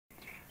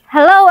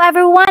Hello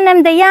everyone,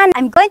 I'm Diane.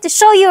 I'm going to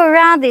show you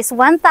around this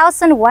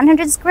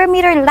 1,100 square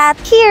meter lot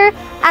here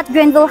at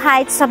Greenville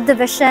Heights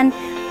Subdivision,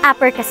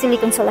 Upper Casili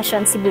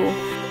Consolacion, Cebu.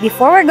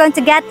 Before we're going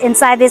to get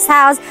inside this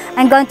house,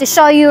 I'm going to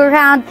show you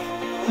around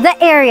the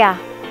area.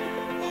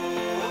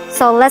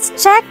 So let's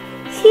check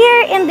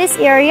here in this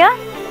area.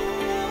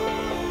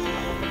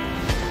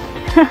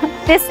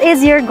 This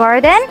is your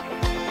garden.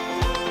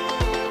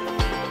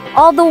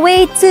 All the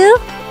way to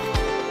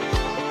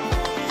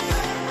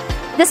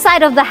the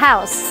side of the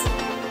house.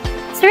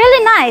 It's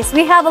really nice.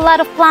 We have a lot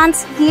of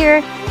plants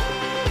here.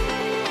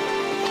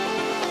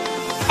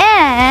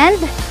 And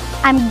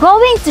I'm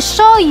going to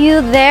show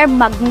you their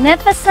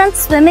magnificent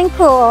swimming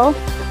pool.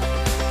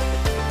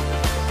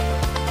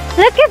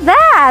 Look at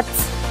that!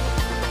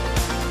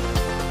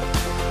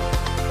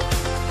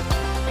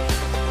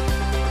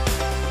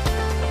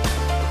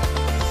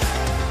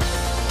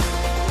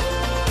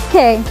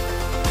 Okay,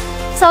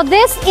 so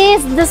this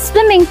is the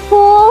swimming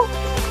pool.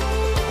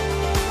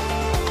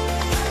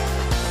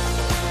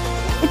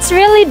 It's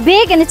really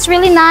big and it's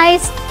really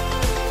nice.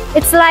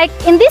 It's like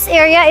in this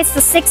area, it's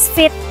the 6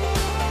 feet.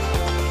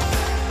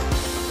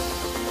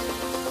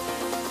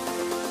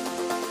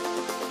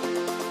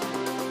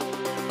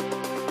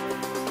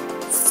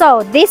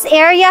 So this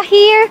area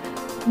here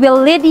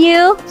will lead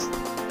you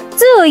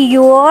to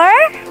your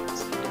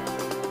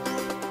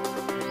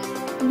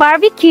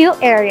barbecue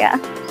area.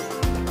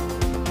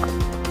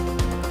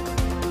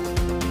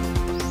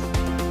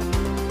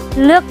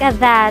 Look at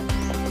that.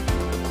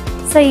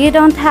 So you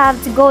don't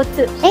have to go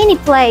to any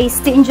place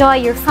to enjoy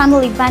your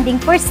family bonding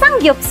for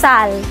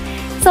Sangyupsal.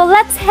 So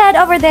let's head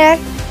over there.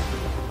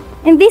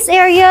 In this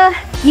area,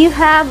 you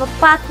have a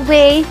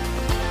pathway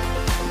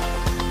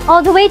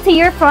all the way to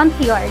your front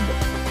yard.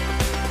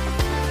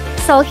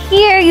 So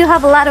here you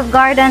have a lot of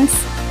gardens.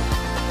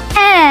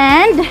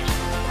 And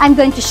I'm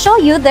going to show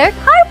you their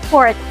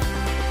carport.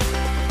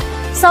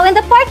 So in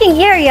the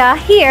parking area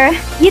here,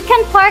 you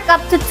can park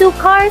up to 2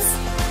 cars.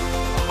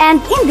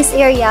 And in this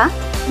area,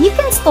 you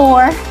can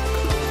store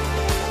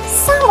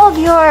some of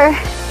your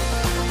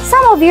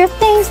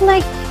things,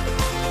 like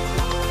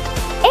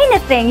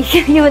anything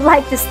you would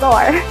like to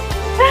store.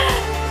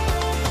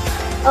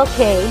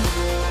 Okay.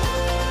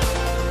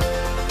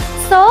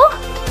 So,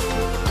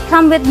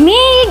 come with me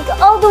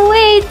all the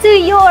way to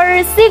your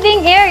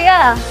receiving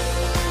area.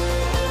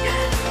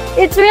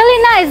 It's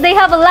really nice. They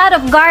have a lot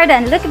of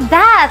garden. Look at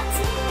that.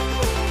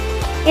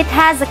 It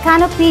has a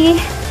canopy.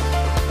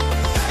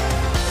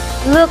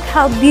 Look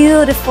how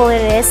beautiful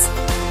it is.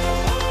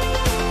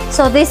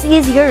 So this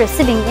is your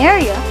receiving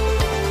area.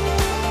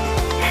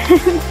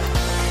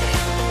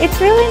 It's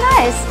really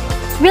nice.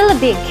 It's really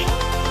big.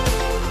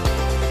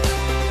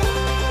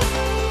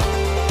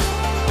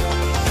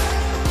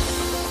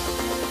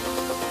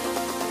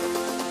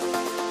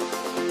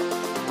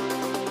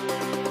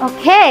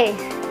 Okay,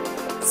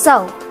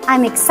 so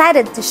I'm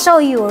excited to show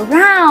you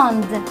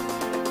around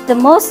the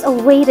most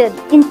awaited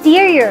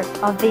interior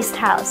of this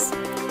house.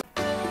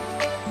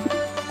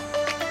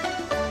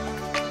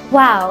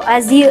 Wow,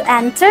 as you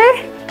enter,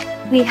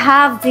 we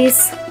have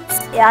this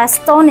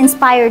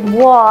stone-inspired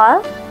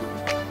wall.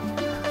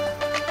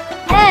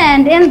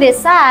 And in this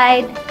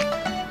side,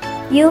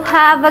 you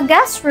have a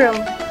guest room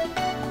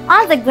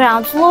on the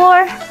ground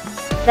floor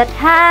that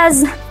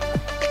has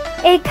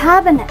a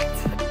cabinet.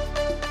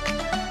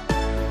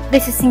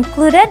 This is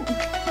included.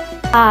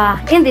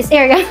 In this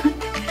area,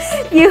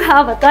 you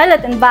have a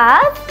toilet and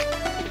bath.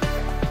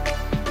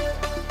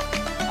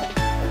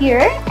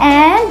 Here,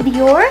 and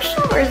your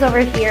showers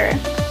over here.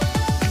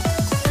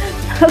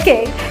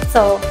 Okay,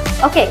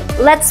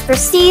 let's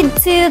proceed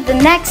to the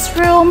next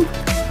room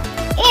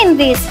in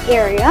this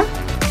area.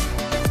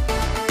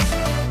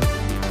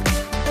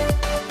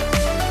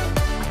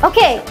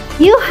 Okay,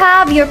 you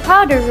have your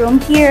powder room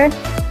here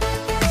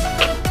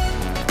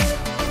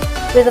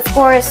with, of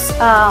course,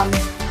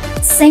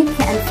 sink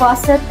and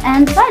faucet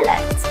and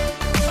toilet.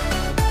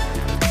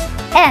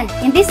 And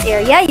in this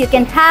area, you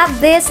can have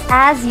this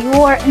as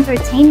your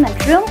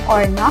entertainment room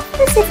or an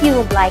office if you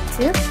would like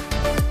to.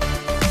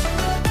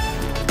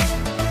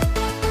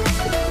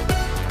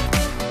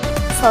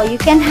 So you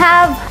can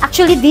have,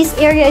 actually this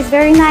area is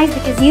very nice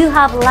because you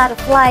have a lot of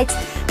lights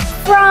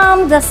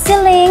from the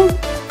ceiling,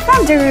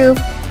 from the roof,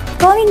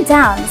 going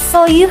down.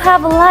 So you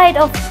have a lot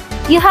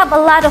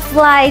of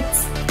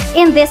lights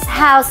in this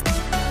house.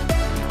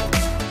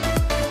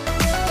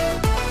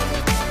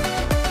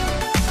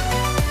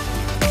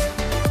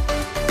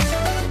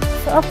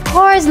 Of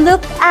course,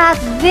 look at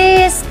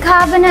this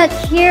cabinet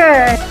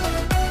here.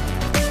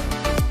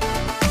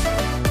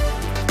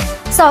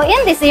 So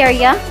in this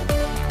area,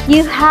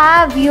 you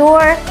have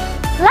your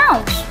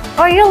lounge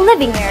or your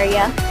living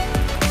area.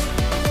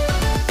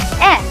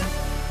 And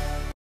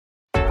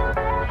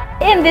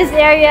in this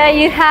area,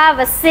 you have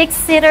a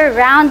 6-seater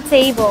round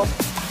table.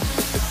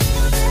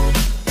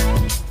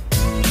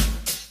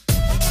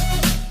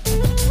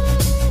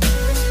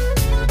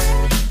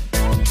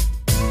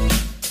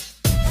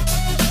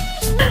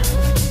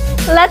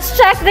 Let's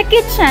check the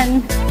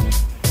kitchen.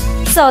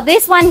 So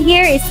this one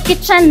here is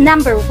kitchen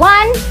number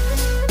 1.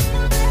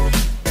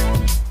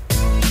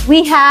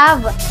 We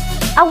have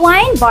a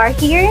wine bar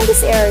here in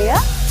this area.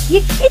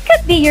 It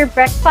could be your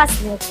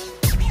breakfast nook.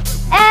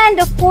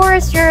 And of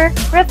course your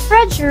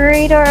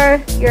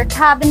refrigerator, your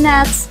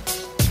cabinets,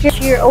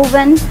 your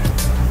oven,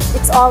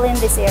 it's all in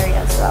this area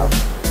as well.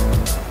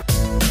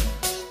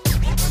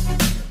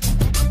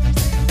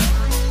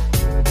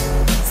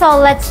 So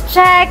let's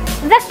check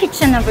the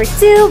kitchen number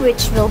 2,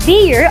 which will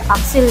be your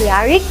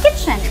auxiliary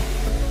kitchen.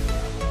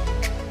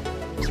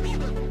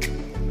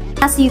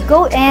 As you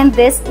go in,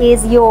 this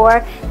is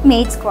your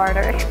maid's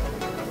quarter.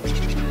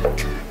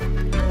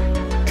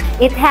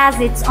 It has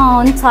its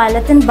own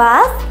toilet and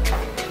bath.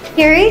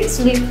 Here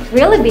it's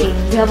really big.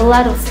 You have a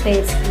lot of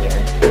space here.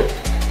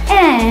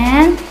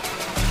 And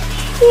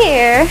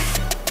here,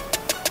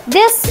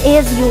 this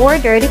is your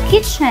dirty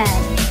kitchen.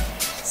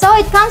 So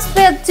it comes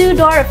with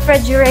 2-door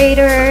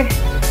refrigerator.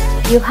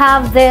 You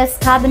have this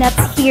cabinet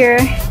here.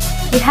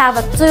 You have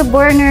a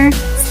 2-burner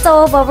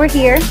stove over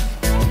here.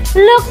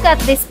 Look at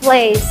this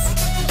place.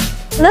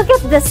 Look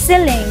at the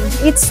ceiling.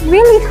 It's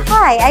really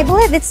high. I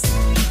believe it's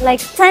like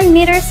 10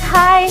 meters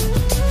high.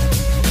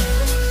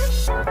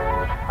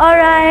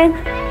 Alright.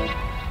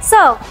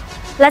 So,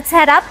 let's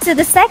head up to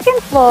the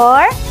second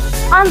floor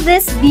on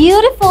this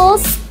beautiful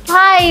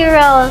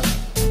spiral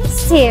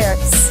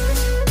stairs.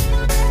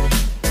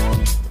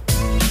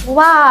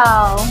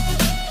 Wow,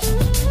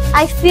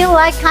 I feel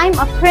like I'm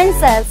a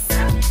princess.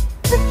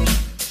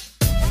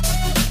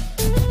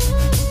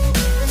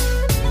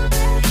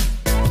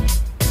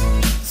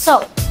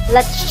 So,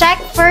 let's check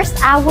first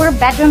our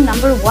bedroom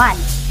number 1.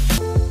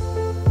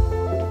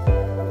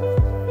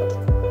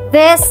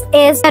 This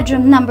is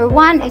bedroom number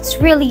 1. It's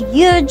really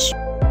huge.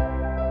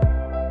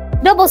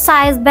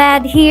 Double-sized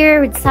bed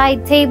here with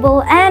side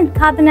table and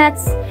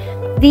cabinets.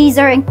 These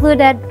are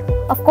included.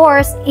 Of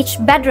course, each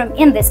bedroom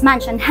in this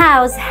mansion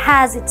house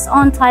has its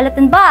own toilet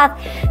and bath.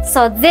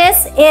 So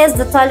this is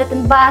the toilet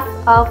and bath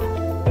of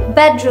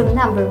bedroom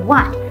number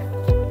 1.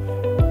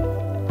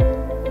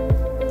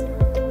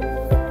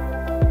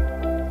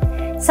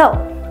 So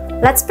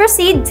let's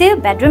proceed to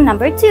bedroom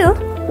number 2.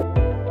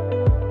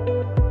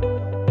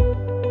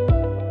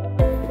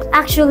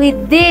 Actually,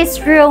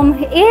 this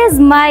room is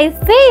my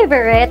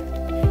favorite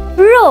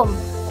room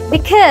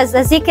because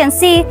as you can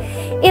see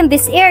in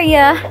this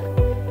area,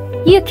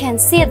 you can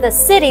see the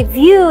city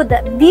view,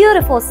 the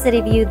beautiful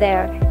city view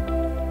there.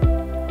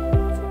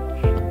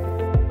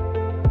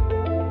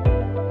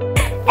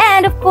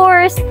 And of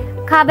course,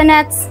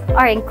 cabinets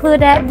are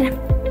included.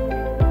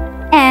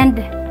 And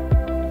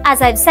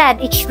as I've said,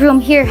 each room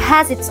here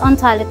has its own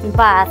toilet and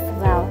bath.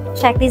 Well,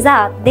 check this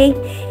out.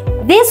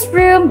 This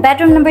room,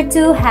 bedroom number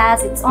 2,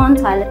 has its own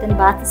toilet and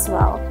bath as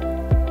well.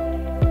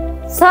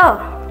 So,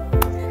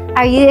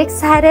 are you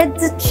excited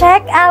to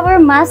check our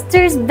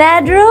master's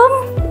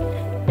bedroom?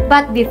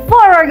 But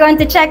before we're going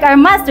to check our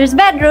master's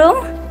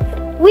bedroom,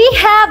 we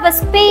have a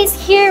space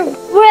here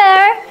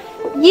where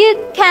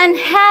you can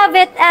have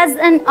it as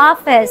an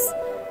office.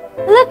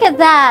 Look at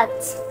that.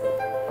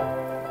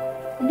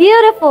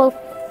 Beautiful.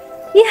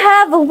 You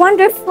have a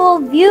wonderful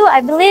view,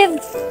 I believe,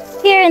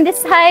 here in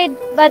this side,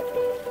 but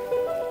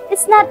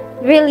it's not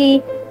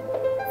really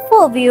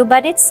full view,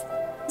 but it's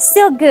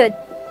still good.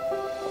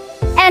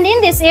 And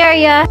in this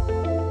area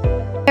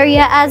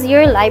as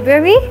your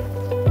library.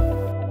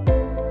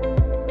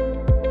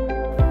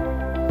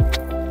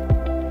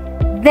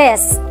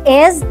 This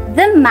is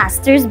the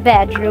master's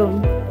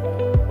bedroom.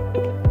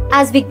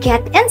 As we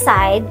get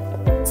inside,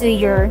 to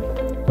your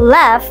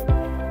left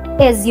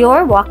is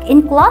your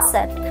walk-in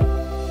closet.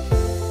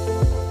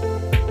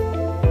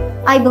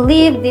 I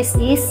believe this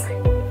is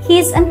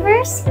his and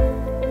hers.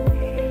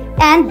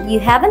 And you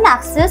have an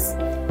access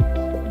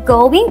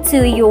going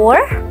to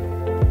your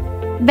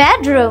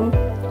bedroom.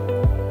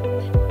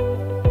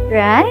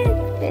 Right?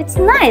 It's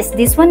nice.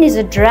 This one is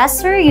a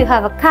dresser. You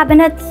have a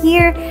cabinet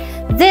here.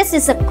 This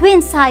is a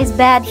queen-size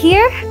bed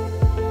here.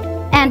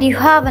 And you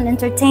have an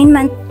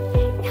entertainment.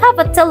 You have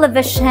a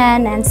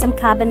television and some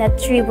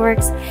cabinetry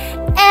works.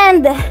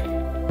 And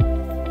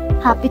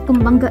happy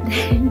kumbangga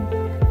din.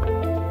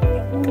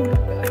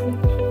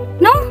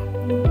 No?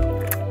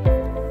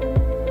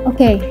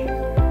 Okay.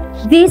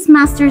 This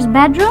master's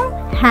bedroom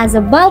has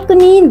a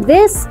balcony.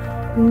 This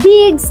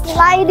big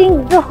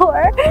sliding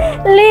door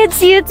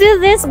leads you to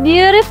this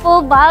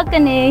beautiful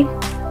balcony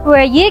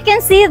where you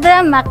can see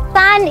the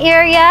Mactan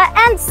area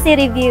and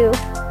city view.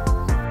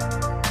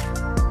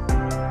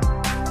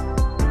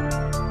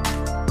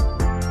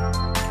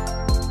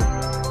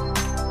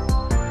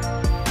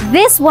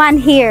 This one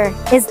here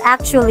is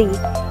actually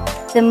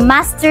the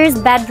master's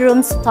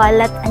bedroom's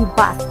toilet and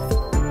bath.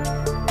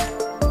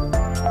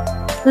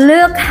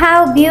 Look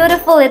how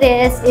beautiful it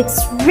is.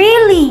 It's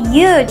really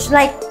huge,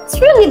 like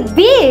it's really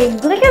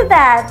big. Look at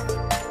that.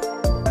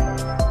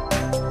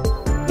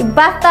 Your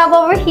bathtub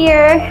over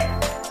here.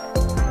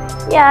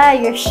 Yeah,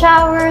 your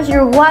showers,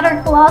 your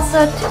water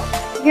closet,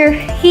 your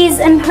his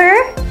and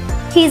her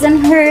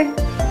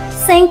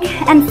sink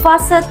and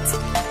faucet.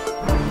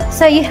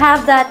 So you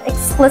have that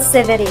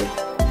exclusivity.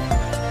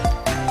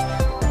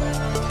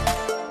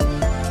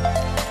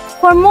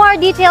 For more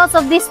details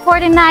of this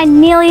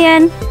 49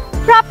 million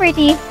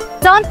property,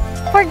 don't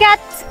forget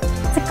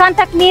to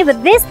contact me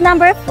with this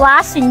number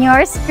flashed in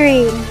your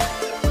screen.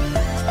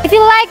 If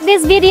you like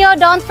this video,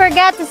 don't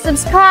forget to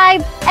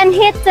subscribe and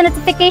hit the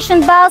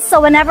notification bell so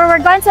whenever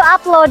we're going to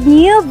upload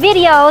new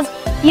videos,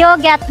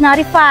 you'll get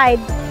notified.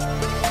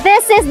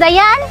 This is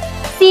Diane.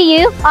 See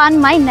you on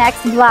my next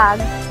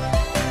vlog.